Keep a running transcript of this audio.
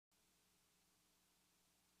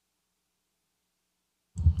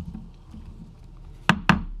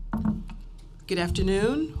Good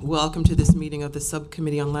afternoon. Welcome to this meeting of the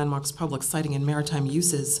Subcommittee on Landmarks, Public Siting, and Maritime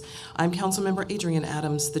Uses. I'm Councilmember Adrienne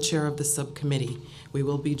Adams, the chair of the subcommittee. We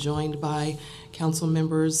will be joined by council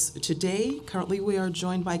members today. Currently, we are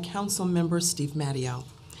joined by Councilmember Steve Matteo.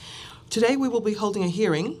 Today, we will be holding a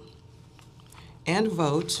hearing and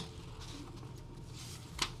vote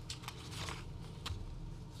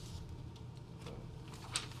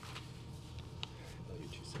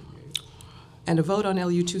on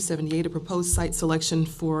LU 278, a proposed site selection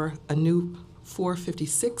for a new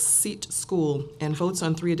 456-seat school, and votes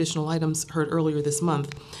on 3 additional items heard earlier this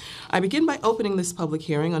month. I begin by opening this public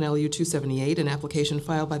hearing on LU 278, an application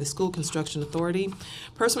filed by the School Construction Authority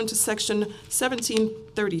pursuant to Section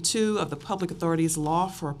 1732 of the Public Authorities Law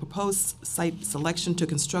for a proposed site selection to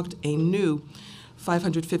construct a new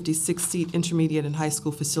 556-seat intermediate and high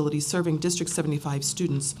school facility serving District 75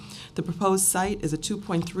 students. The proposed site is a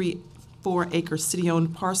 2.34-acre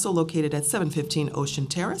city-owned parcel located at 715 Ocean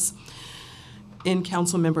Terrace in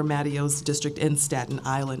Councilmember Matteo's district in Staten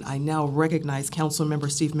Island. I now recognize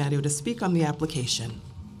Councilmember Steve Matteo to speak on the application.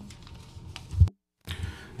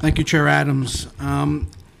 Thank you, Chair Adams.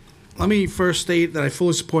 Let me first state that I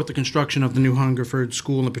fully support the construction of the new Hungerford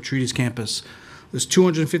School on the Petrides campus. This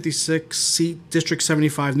 256-seat District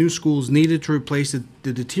 75 new school is needed to replace the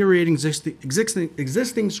deteriorating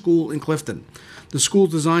existing school in Clifton. The school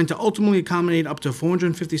is designed to ultimately accommodate up to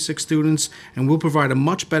 456 students and will provide a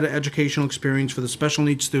much better educational experience for the special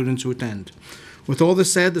needs students who attend. With all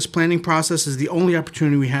this said, this planning process is the only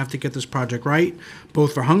opportunity we have to get this project right,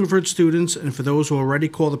 both for Hungerford students and for those who already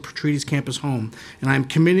call the Petrides campus home. And I am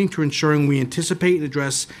committing to ensuring we anticipate and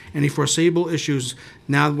address any foreseeable issues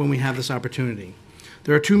now when we have this opportunity.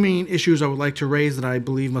 There are 2 main issues I would like to raise that I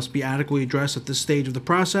believe must be adequately addressed at this stage of the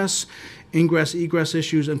process: ingress-egress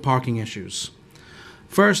issues and parking issues.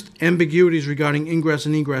 First, ambiguities regarding ingress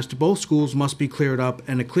and egress to both schools must be cleared up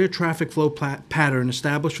and a clear traffic flow pattern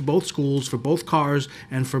established for both schools, for both cars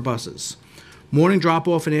and for buses. Morning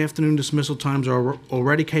drop-off and afternoon dismissal times are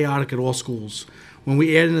already chaotic at all schools. When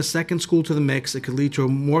we add in a second school to the mix, it could lead to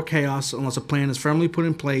more chaos unless a plan is firmly put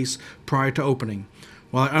in place prior to opening.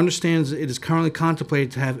 While I understand it is currently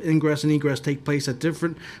contemplated to have ingress and egress take place at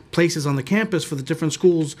different places on the campus for the different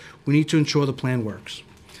schools, we need to ensure the plan works.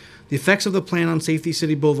 The effects of the plan on Safety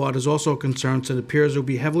City Boulevard is also a concern, so it appears it will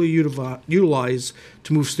be heavily utilized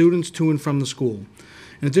to move students to and from the school.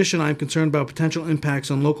 In addition, I am concerned about potential impacts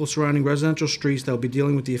on local surrounding residential streets that will be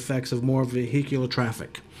dealing with the effects of more vehicular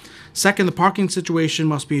traffic. Second, the parking situation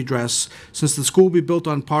must be addressed. Since the school will be built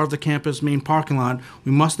on part of the campus main parking lot,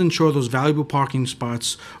 we must ensure those valuable parking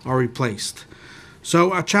spots are replaced.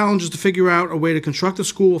 So our challenge is to figure out a way to construct a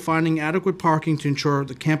school while finding adequate parking to ensure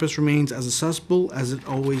the campus remains as accessible as it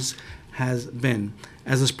always has been.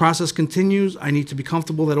 As this process continues, I need to be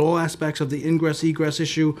comfortable that all aspects of the ingress-egress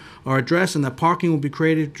issue are addressed and that parking will be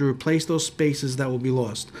created to replace those spaces that will be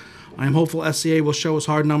lost. I am hopeful SCA will show us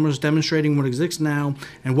hard numbers demonstrating what exists now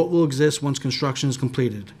and what will exist once construction is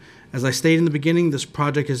completed. As I stated in the beginning, this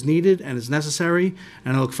project is needed and is necessary,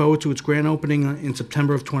 and I look forward to its grand opening in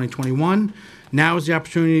September of 2021. Now is the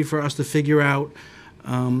opportunity for us to figure out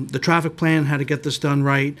the traffic plan, how to get this done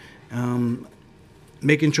right,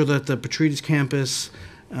 making sure that the Petrides campus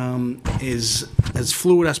is as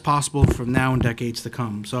fluid as possible from now and decades to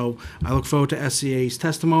come. So I look forward to SCA's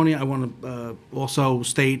testimony. I want to also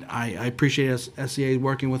state I appreciate SCA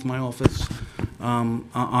working with my office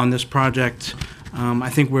on this project. I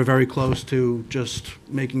think we're very close to just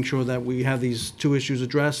making sure that we have these 2 issues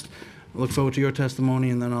addressed. I look forward to your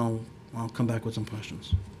testimony, and then I'll come back with some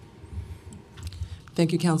questions.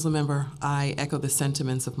 Thank you, Council Member. I echo the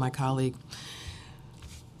sentiments of my colleague.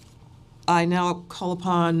 I now call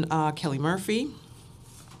upon Kelly Murphy,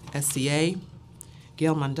 SCA,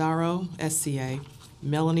 Gail Mondaro, SCA,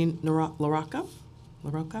 Melanie LaRocca,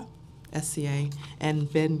 SCA,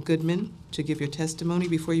 and Ben Goodman to give your testimony.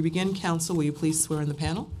 Before you begin, Council, will you please swear in the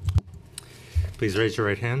panel? Please raise your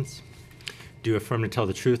right hands. Do you affirm to tell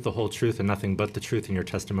the truth, the whole truth, and nothing but the truth in your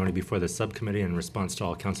testimony before the subcommittee in response to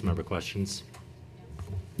all council member questions?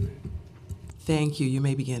 Thank you. You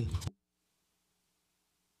may begin.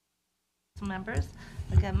 Members.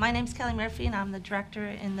 Again, my name is Kelly Murphy, and I'm the director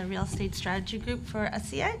in the Real Estate Strategy Group for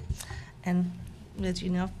SCA. And as you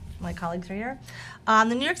know, my colleagues are here. The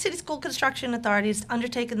New York City School Construction Authority has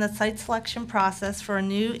undertaken the site selection process for a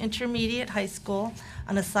new intermediate high school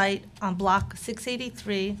on a site on Block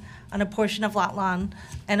 683 on a portion of Lot 1,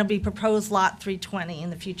 and it'll be proposed Lot 320 in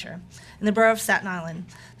the future, in the borough of Staten Island.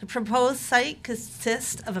 The proposed site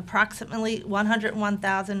consists of approximately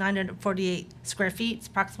 101,948 square feet,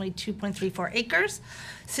 approximately 2.34 acres,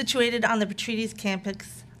 situated on the Petrides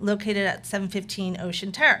campus located at 715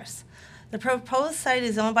 Ocean Terrace. The proposed site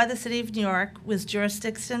is owned by the City of New York with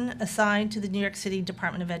jurisdiction assigned to the New York City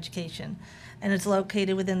Department of Education, and is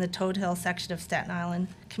located within the Toad Hill section of Staten Island,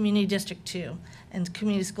 Community District 2, and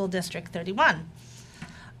Community School District 31.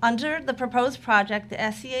 Under the proposed project,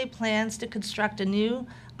 the SEA plans to construct a new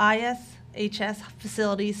ISHS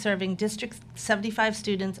facility serving District 75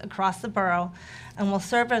 students across the borough and will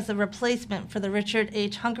serve as a replacement for the Richard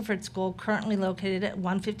H. Hungerford School currently located at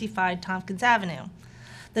 155 Tompkins Avenue.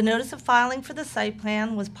 The notice of filing for the site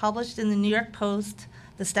plan was published in the New York Post,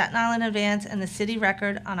 the Staten Island Advance, and the City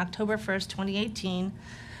Record on October 1st, 2018,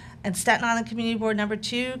 and Staten Island Community Board Number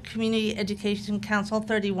 2, Community Education Council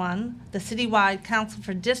 31, the Citywide Council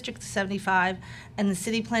for District 75, and the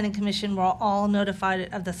City Planning Commission were all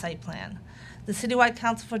notified of the site plan. The Citywide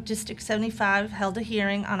Council for District 75 held a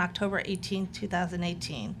hearing on October 18,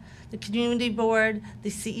 2018. The Community Board, the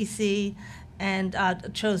CEC, and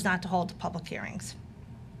chose not to hold public hearings.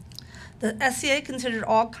 The SCA considered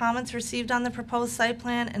all comments received on the proposed site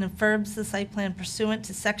plan and affirms the site plan pursuant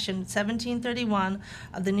to Section 1731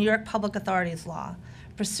 of the New York Public Authorities Law.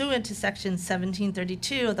 Pursuant to Section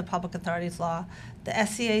 1732 of the Public Authorities Law, the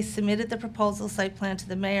SCA submitted the proposal site plan to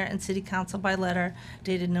the Mayor and City Council by letter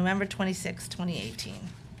dated November 26, 2018.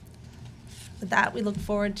 With that, we look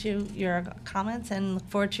forward to your comments and look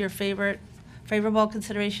forward to your favorable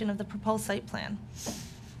consideration of the proposed site plan.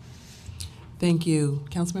 Thank you.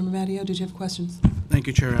 Councilmember Matteo, did you have questions? Thank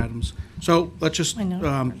you, Chair Adams. So let's just, I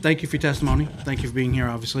know. thank you for your testimony. Thank you for being here,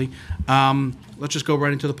 obviously. Let's just go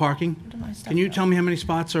right into the parking. Can you tell me how many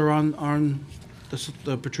spots are on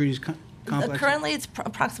the Patrides complex? Currently, it's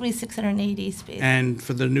approximately 680 spaces. And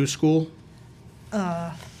for the new school?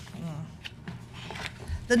 The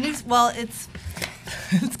new, well, it's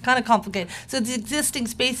it's kind of complicated. So the existing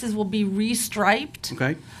spaces will be restriped.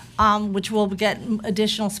 Okay. Which will get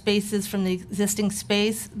additional spaces from the existing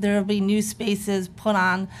space. There will be new spaces put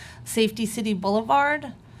on Safety City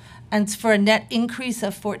Boulevard, and it's for a net increase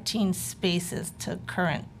of 14 spaces to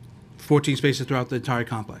current. 14 spaces throughout the entire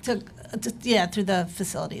complex? Yeah, through the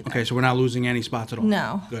facility there. Okay, so we're not losing any spots at all?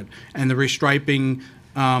 No. Good. And the restriping,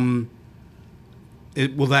 will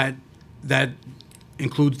that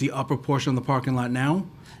includes the upper portion of the parking lot now?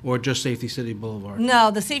 Or just Safety City Boulevard? No,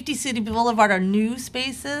 the Safety City Boulevard are new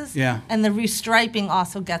spaces. Yeah. And the restriping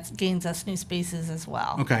also gains us new spaces as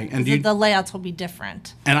well. Okay, and the layouts will be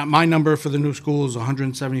different. And my number for the new school is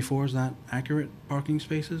 174, is that accurate, parking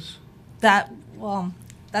spaces? That will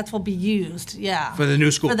be used, yeah. For the new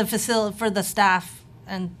school? For the facility, for the staff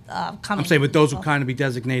and coming. I'm saying, but those will kind of be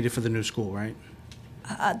designated for the new school, right?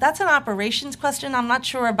 That's an operations question. I'm not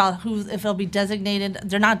sure about if it'll be designated.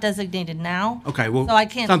 They're not designated now. Okay, well, so I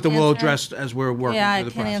can't something we'll answer. address as we're working Yeah, through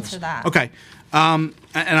the process. I can't answer that. Okay,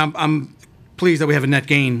 and I'm pleased that we have a net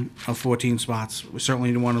gain of 14 spots. We certainly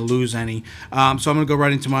didn't want to lose any. So I'm going to go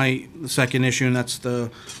right into my second issue, and that's the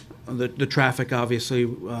traffic. Obviously,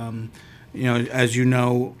 as you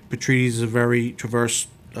know, Patrides is a very traverse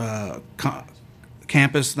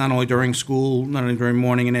campus, not only during school, not only during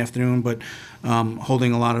morning and afternoon, but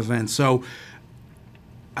holding a lot of events. So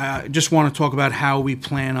I just want to talk about how we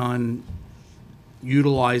plan on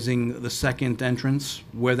utilizing the second entrance,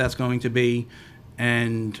 where that's going to be,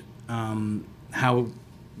 and how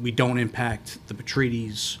we don't impact the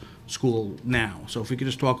Patrides school now. So if we could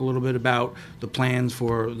just talk a little bit about the plans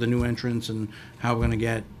for the new entrance and how we're going to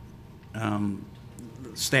get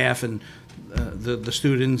staff and the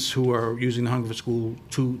students who are using the Hungerford School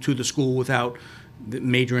to the school without the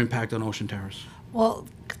major impact on Ocean Terrace. Well,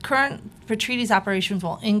 current Patrides operations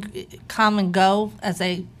will come and go as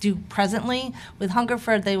they do presently. With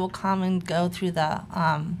Hungerford, they will come and go through the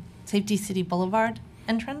Safety City Boulevard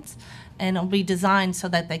entrance, and it'll be designed so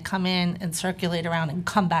that they come in and circulate around and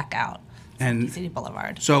come back out. Safety City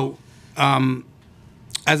Boulevard. So,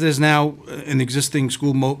 as it is now in the existing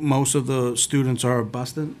school, most of the students are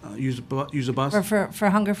bused, use a bus? For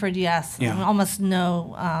Hungerford, yes. Yeah. Almost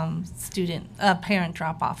no parent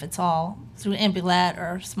drop-off. It's all through ambulette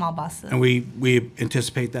or small buses. And we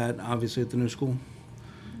anticipate that, obviously, at the new school?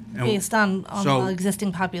 And based on so the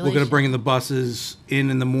existing population. We're going to bring in the buses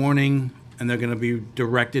in the morning, and they're going to be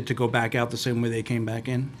directed to go back out the same way they came back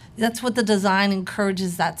in? That's what the design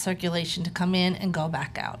encourages, that circulation to come in and go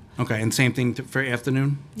back out. Okay, and same thing for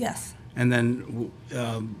afternoon? Yes. And then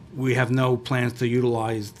we have no plans to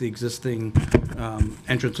utilize the existing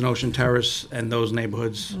entrance in Ocean Terrace and those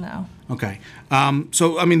neighborhoods? No. Okay.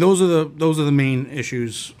 So, I mean, those are the main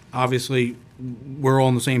issues. Obviously, we're all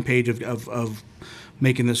on the same page of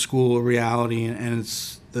making this school a reality, and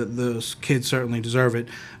it's the kids certainly deserve it.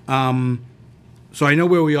 So I know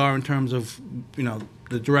where we are in terms of,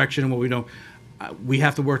 the direction and what we don't. We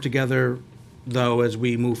have to work together, though, as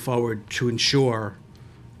we move forward to ensure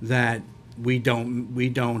that we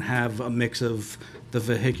don't have a mix of the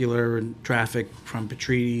vehicular and traffic from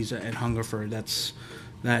Petrides and Hungerford.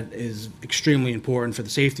 That is extremely important for the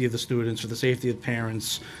safety of the students, for the safety of the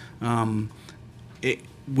parents.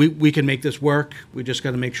 We can make this work. We just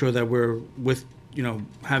got to make sure that we're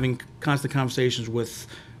having constant conversations with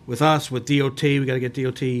us, with DOT. We got to get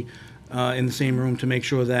DOT in the same room to make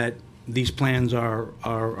sure that these plans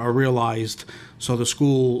are realized, so the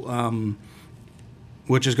school,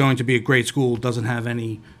 which is going to be a great school, doesn't have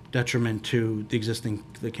any detriment to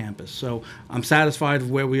the campus. So I'm satisfied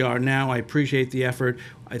with where we are now. I appreciate the effort.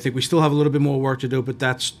 I think we still have a little bit more work to do, but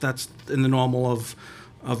that's in the normal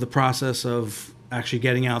of the process of actually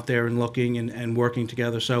getting out there and looking and working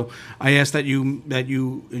together. So I ask that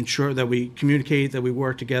you ensure that we communicate, that we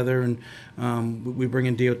work together, and we bring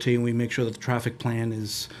in DOT and we make sure that the traffic plan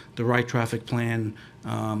is the right traffic plan,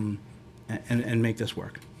 and make this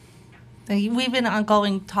work. We've been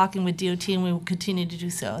ongoing talking with DOT, and we will continue to do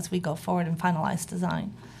so as we go forward and finalize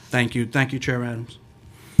design. Thank you, Chair Adams.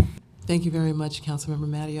 Thank you very much, Councilmember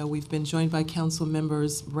Matteo. We've been joined by Council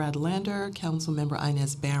Members Brad Lander, Councilmember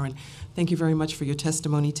Inez Barron. Thank you very much for your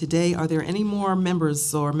testimony today. Are there any more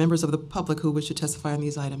members or members of the public who wish to testify on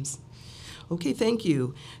these items? Okay, thank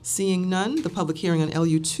you. Seeing none, the public hearing on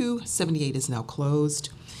LU 278 is now closed.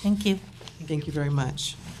 Thank you. Thank you very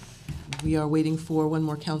much. We are waiting for one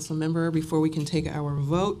more council member before we can take our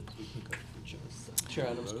vote. Chair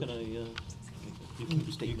Adams, can I, you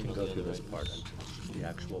can go through this part, the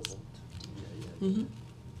actual vote.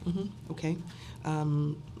 Okay. Let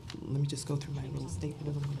me just go through my little statement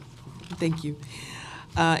of the order. Thank you.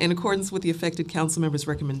 In accordance with the affected council member's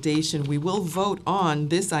recommendation, we will vote on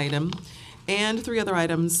this item and 3 other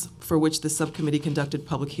items for which the subcommittee conducted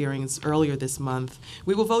public hearings earlier this month.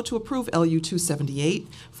 We will vote to approve LU 278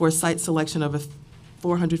 for site selection of a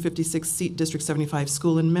 456-seat District 75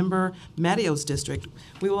 school in member Matteo's district.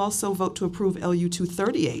 We will also vote to approve LU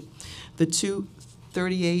 238, the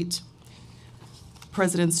 238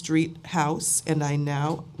 President Street House, and I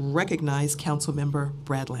now recognize Councilmember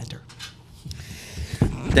Brad Lander.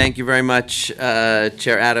 Thank you very much,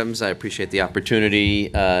 Chair Adams. I appreciate the opportunity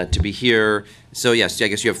to be here. So yes, I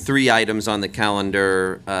guess you have 3 items on the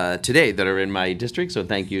calendar today that are in my district, so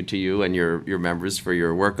thank you to you and your members for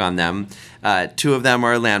your work on them. 2 of them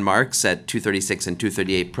are landmarks at 236 and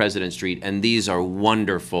 238 President Street, and these are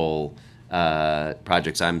wonderful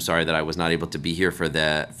projects. I'm sorry that I was not able to be here for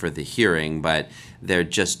the hearing, but they're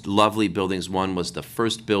just lovely buildings. One was the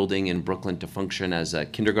first building in Brooklyn to function as a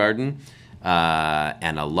kindergarten,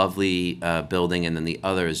 and a lovely building, and then the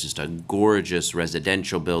other is just a gorgeous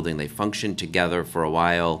residential building. They functioned together for a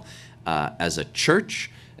while as a church.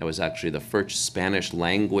 It was actually the first Spanish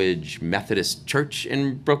language Methodist church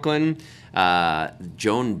in Brooklyn.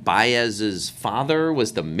 Joan Baez's father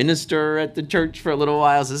was the minister at the church for a little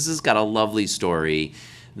while, so this has got a lovely story.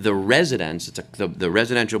 The residents, the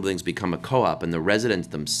residential buildings become a co-op, and the residents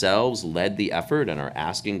themselves led the effort and are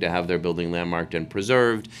asking to have their building landmarked and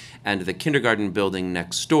preserved. And the kindergarten building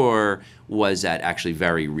next door was at actually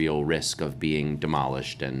very real risk of being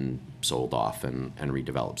demolished and sold off and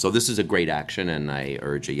redeveloped. So this is a great action, and I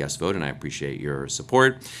urge a yes vote, and I appreciate your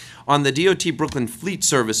support. On the DOT Brooklyn Fleet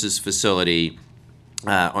Services facility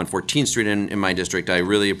on 14th Street in my district, I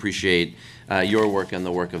really appreciate your work and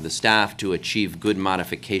the work of the staff to achieve good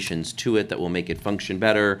modifications to it that will make it function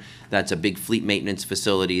better. That's a big fleet maintenance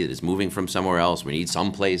facility that is moving from somewhere else. We need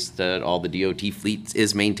some place that all the DOT fleet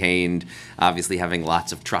is maintained. Obviously, having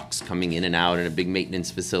lots of trucks coming in and out in a big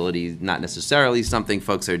maintenance facility is not necessarily something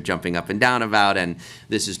folks are jumping up and down about, and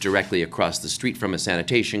this is directly across the street from a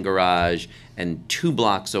sanitation garage and 2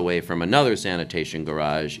 blocks away from another sanitation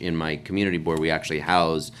garage. In my community board, we actually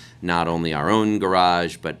house not only our own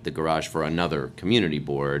garage, but the garage for another community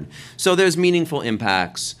board. So there's meaningful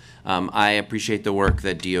impacts. I appreciate the work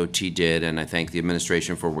that DOT did, and I thank the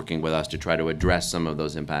administration for working with us to try to address some of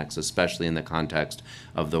those impacts, especially in the context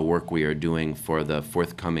of the work we are doing for the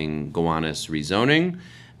forthcoming Gowanus rezoning.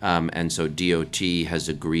 And so DOT has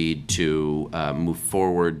agreed to move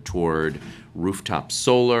forward toward rooftop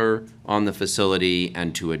solar on the facility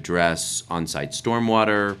and to address on-site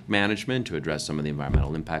stormwater management, to address some of the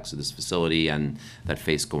environmental impacts of this facility and that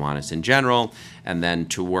face Gowanus in general, and then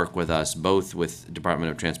to work with us both with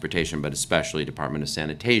Department of Transportation but especially Department of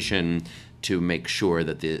Sanitation to make sure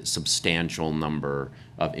that the substantial number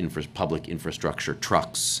of public infrastructure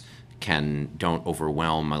trucks don't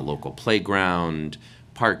overwhelm a local playground,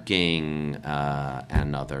 parking,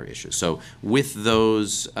 and other issues. So with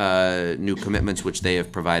those new commitments which they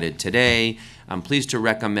have provided today, I'm pleased to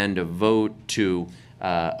recommend a vote to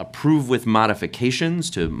approve with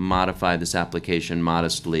modifications, to modify this application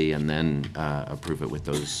modestly and then approve it with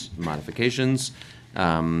those modifications.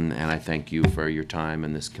 And I thank you for your time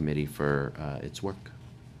and this committee for its work.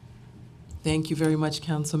 Thank you very much,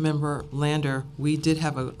 Councilmember Lander. We did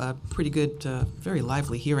have a pretty good, very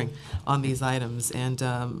lively hearing on these items, and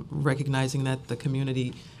recognizing that the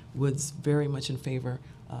community was very much in favor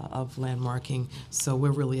of landmarking. So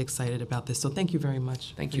we're really excited about this. So thank you very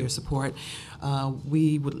much for your support.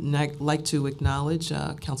 We would like to acknowledge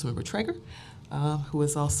Councilmember Traeger, who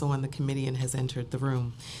is also on the committee and has entered the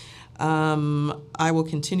room. I will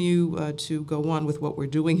continue to go on with what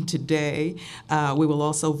we're doing today. We will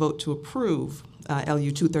also vote to approve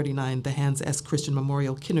LU 239, the Hans S. Christian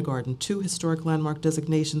Memorial Kindergarten, 2 historic landmark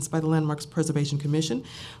designations by the Landmarks Preservation Commission,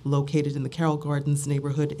 located in the Carroll Gardens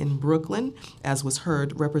neighborhood in Brooklyn, as was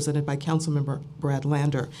heard, represented by Councilmember Brad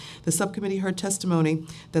Lander. The subcommittee heard testimony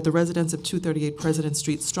that the residents of 238 President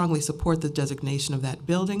Street strongly support the designation of that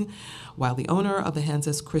building, while the owner of the Hans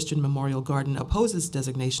S. Christian Memorial Garden opposes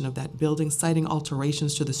designation of that building, citing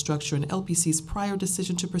alterations to the structure and LPC's prior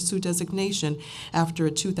decision to pursue designation after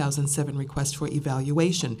a 2007 request for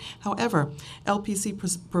evaluation. However, LPC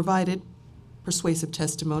provided persuasive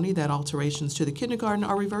testimony that alterations to the kindergarten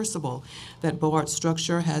are reversible, that Beaux Arts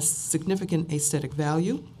structure has significant aesthetic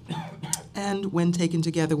value, and when taken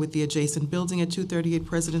together with the adjacent building at 238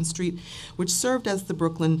 President Street, which served as the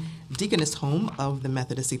Brooklyn Deaconess home of the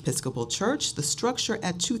Methodist Episcopal Church, the structure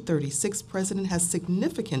at 236 President has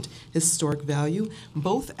significant historic value,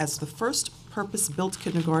 both as the first purpose-built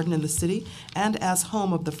kindergarten in the city and as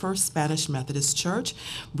home of the First Spanish Methodist Church,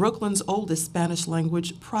 Brooklyn's oldest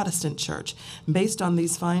Spanish-language Protestant church. Based on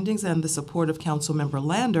these findings and the support of Councilmember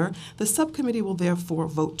Lander, the subcommittee will therefore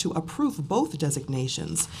vote to approve both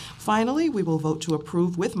designations. Finally, we will vote to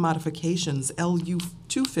approve with modifications LU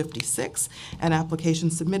 256, an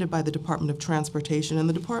application submitted by the Department of Transportation and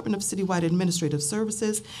the Department of Citywide Administrative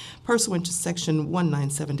Services pursuant to Section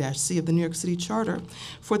 197-C of the New York City Charter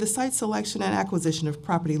for the site selection and acquisition of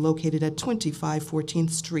property located at 25 14th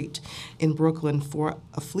Street in Brooklyn for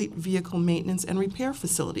a fleet vehicle maintenance and repair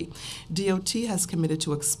facility. DOT has committed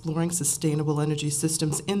to exploring sustainable energy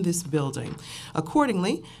systems in this building.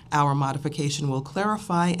 Accordingly, our modification will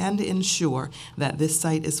clarify and ensure that this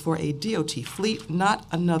site is for a DOT fleet, not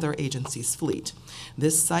another agency's fleet.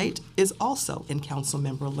 This site is also in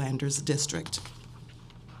Councilmember Lander's district.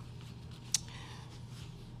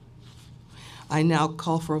 I now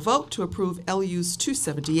call for a vote to approve LUs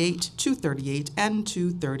 278, 238, and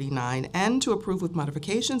 239, and to approve with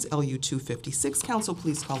modifications LU 256. Council,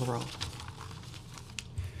 please call the roll.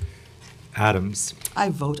 Adams. I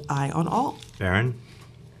vote aye on all. Barron.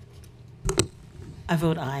 I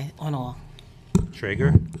vote aye on all.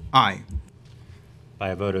 Traeger. Aye. By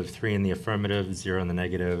a vote of 3 in the affirmative, 0 in the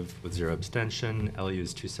negative, with 0 abstention,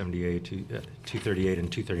 LUs 278, 238,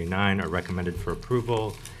 and 239 are recommended for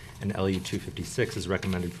approval, and LU 256 is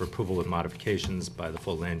recommended for approval with modifications by the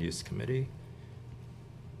full Land Use Committee.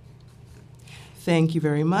 Thank you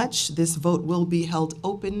very much. This vote will be held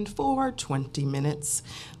open for 20 minutes.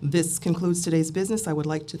 This concludes today's business. I would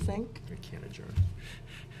like to thank. We can't adjourn.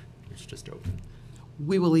 It's just open.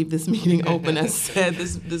 We will leave this meeting open. As said,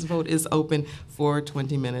 this vote is open for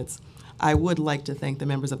 20 minutes. I would like to thank the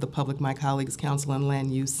members of the public, my colleagues, council, and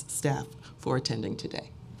land use staff for attending today.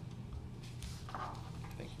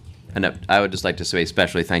 And I would just like to say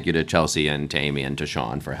especially thank you to Chelsea and to Amy and to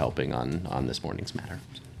Sean for helping on this morning's matter.